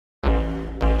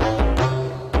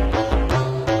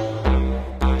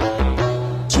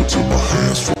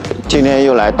今天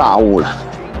又来大雾了，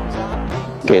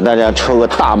给大家抽个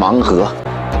大盲盒，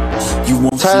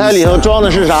猜猜里头装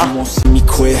的是啥？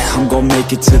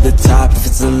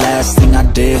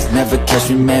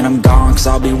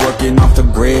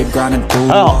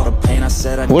还好，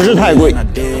不是太贵，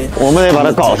我们得把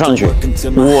它搞上去，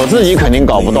我自己肯定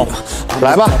搞不动。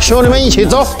来吧，兄弟们一起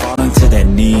走！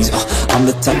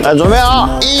来，准备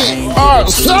啊！1、2、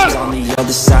3。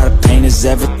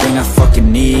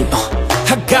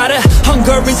 I got a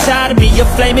hunger inside of me, a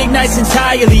flame ignites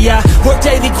entirely. I work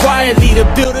daily quietly to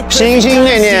build a. 心心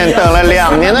念念等了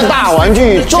2年的大玩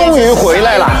具终于回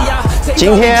来了，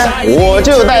今天我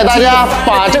就带大家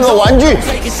把这个玩具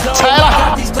拆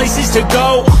了。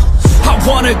I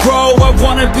wanna grow, I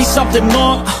wanna be something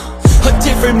more. A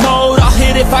different mode, I'll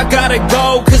hit if I gotta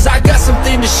go. Cause I got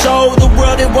something to show the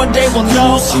world that one day will know. You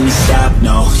won't see me stop,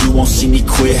 no, you won't see me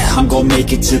quit. I'm gonna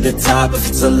make it to the top if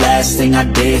it's the last thing I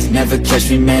did. Never catch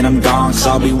me, man, I'm gone. Cause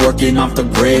I'll be working off the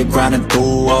grid, grinding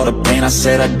through all the pain. I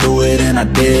said I'd do it and I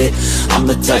did. I'm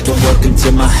the type to work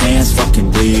until my hands fucking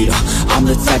bleed. I'm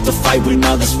the type to fight when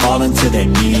others fall into their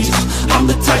knees. I'm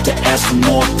the type to ask for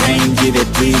more pain, give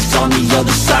it please. On the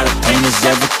other side of pain is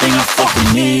everything I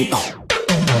fucking need.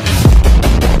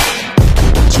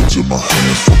 To my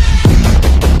hands.